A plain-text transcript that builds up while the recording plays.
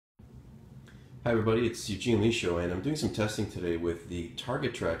Hi everybody, it's Eugene Lee Show, and I'm doing some testing today with the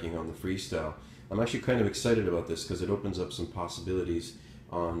target tracking on the Freestyle. I'm actually kind of excited about this because it opens up some possibilities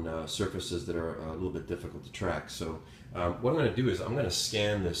on surfaces that are a little bit difficult to track. So what I'm going to do is I'm going to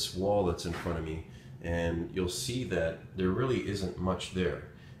scan this wall that's in front of me, and you'll see that there really isn't much there.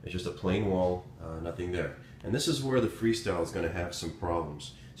 It's just a plain wall, nothing there. And this is where the Freestyle is going to have some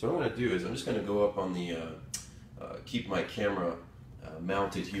problems. So what I'm going to do is I'm just going to go up on the, keep my camera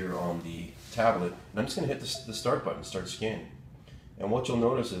mounted here on the tablet, and I'm just going to hit the start button and start scanning. And what you'll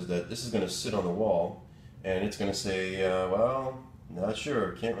notice is that this is going to sit on the wall, and it's going to say, well, not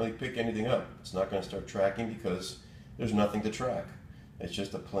sure, can't really pick anything up. It's not going to start tracking because there's nothing to track. It's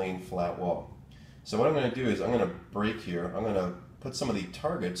just a plain flat wall. So what I'm going to do is I'm going to break here. I'm going to put some of the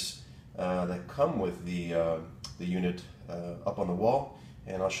targets that come with the unit up on the wall,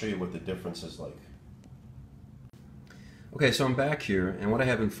 and I'll show you what the difference is like. Okay, so I'm back here, and what I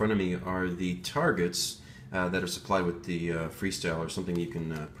have in front of me are the targets that are supplied with the Freestyle, or something you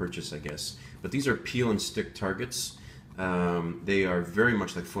can purchase, I guess. But these are peel and stick targets. They are very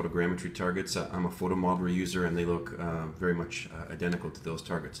much like photogrammetry targets. I'm a photo modeler user, and they look very much identical to those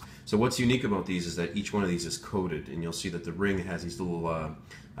targets. So what's unique about these is that each one of these is coded, and you'll see that the ring has these little, I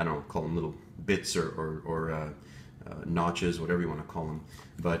don't know, call them little bits or notches, whatever you want to call them,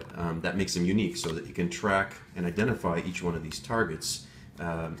 but that makes them unique so that you can track and identify each one of these targets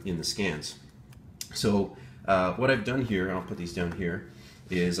in the scans. So what I've done here, and I'll put these down here,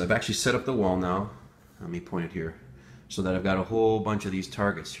 is I've actually set up the wall now. Let me point it here, so that I've got a whole bunch of these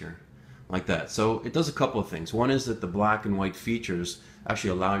targets here, like that. So it does a couple of things. One is that the black and white features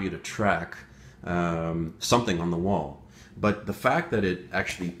actually allow you to track something on the wall, but the fact that it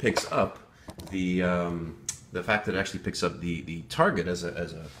actually picks up the target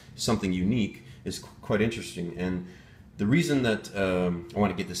as something unique is quite interesting. And the reason that I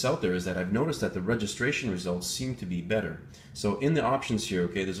want to get this out there is that I've noticed that the registration results seem to be better. So in the options here,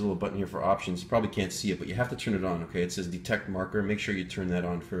 okay, there's a little button here for options. You probably can't see it, but you have to turn it on. Okay, it says detect marker. Make sure you turn that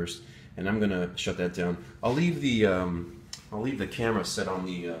on first, and I'm gonna shut that down. I'll leave the camera set on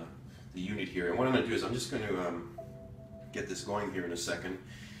the unit here, and what I'm gonna do is I'm just going to get this going here in a second,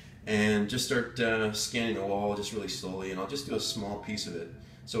 and just start scanning the wall just really slowly, and I'll just do a small piece of it.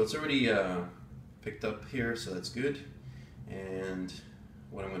 So it's already picked up here, so that's good. And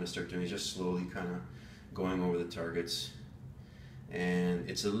what I'm going to start doing is just slowly kind of going over the targets. And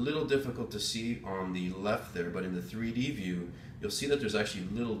it's a little difficult to see on the left there, but in the 3D view, you'll see that there's actually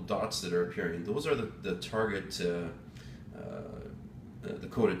little dots that are appearing. Those are the target, the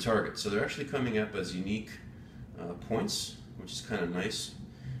coded targets. So they're actually coming up as unique points, which is kind of nice.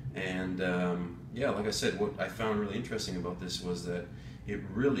 And yeah, like I said, what I found really interesting about this was that it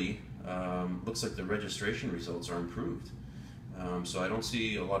really looks like the registration results are improved. So I don't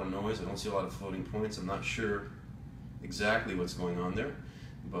see a lot of noise, I don't see a lot of floating points. I'm not sure exactly what's going on there,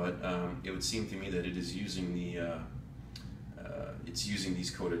 but it would seem to me that it is using these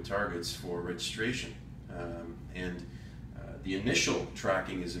coded targets for registration. And the initial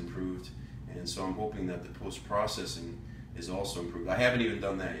tracking is improved, and so I'm hoping that the post-processing is also improved. I haven't even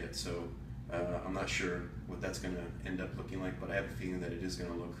done that yet, so I'm not sure what that's going to end up looking like, but I have a feeling that it is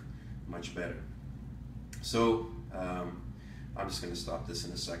going to look much better. So I'm just going to stop this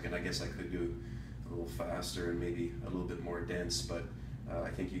in a second. I guess I could do a little faster and maybe a little bit more dense, but I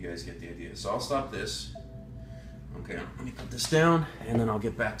think you guys get the idea. So I'll stop this. Okay, let me put this down, and then I'll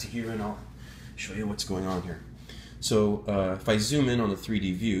get back to here and I'll show you what's going on here. So if I zoom in on the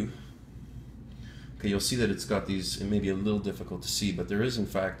 3D view, okay, you'll see that it's got these, it may be a little difficult to see, but there is in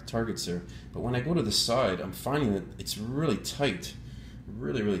fact targets there. But when I go to the side, I'm finding that it's really tight,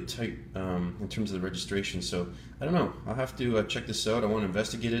 really tight in terms of the registration. So I don't know, I'll have to check this out. I want to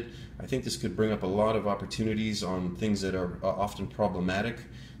investigate it. I think this could bring up a lot of opportunities on things that are often problematic.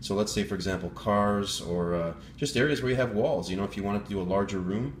 So let's say, for example, cars, or just areas where you have walls. You know, if you wanted to do a larger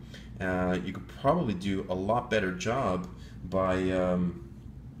room, you could probably do a lot better job by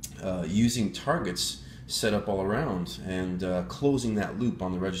using targets set up all around, and closing that loop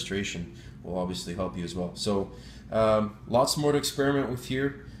on the registration will obviously help you as well. So lots more to experiment with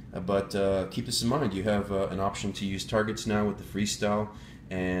here, but keep this in mind. You have an option to use targets now with the Freestyle,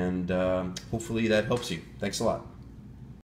 and hopefully that helps you. Thanks a lot.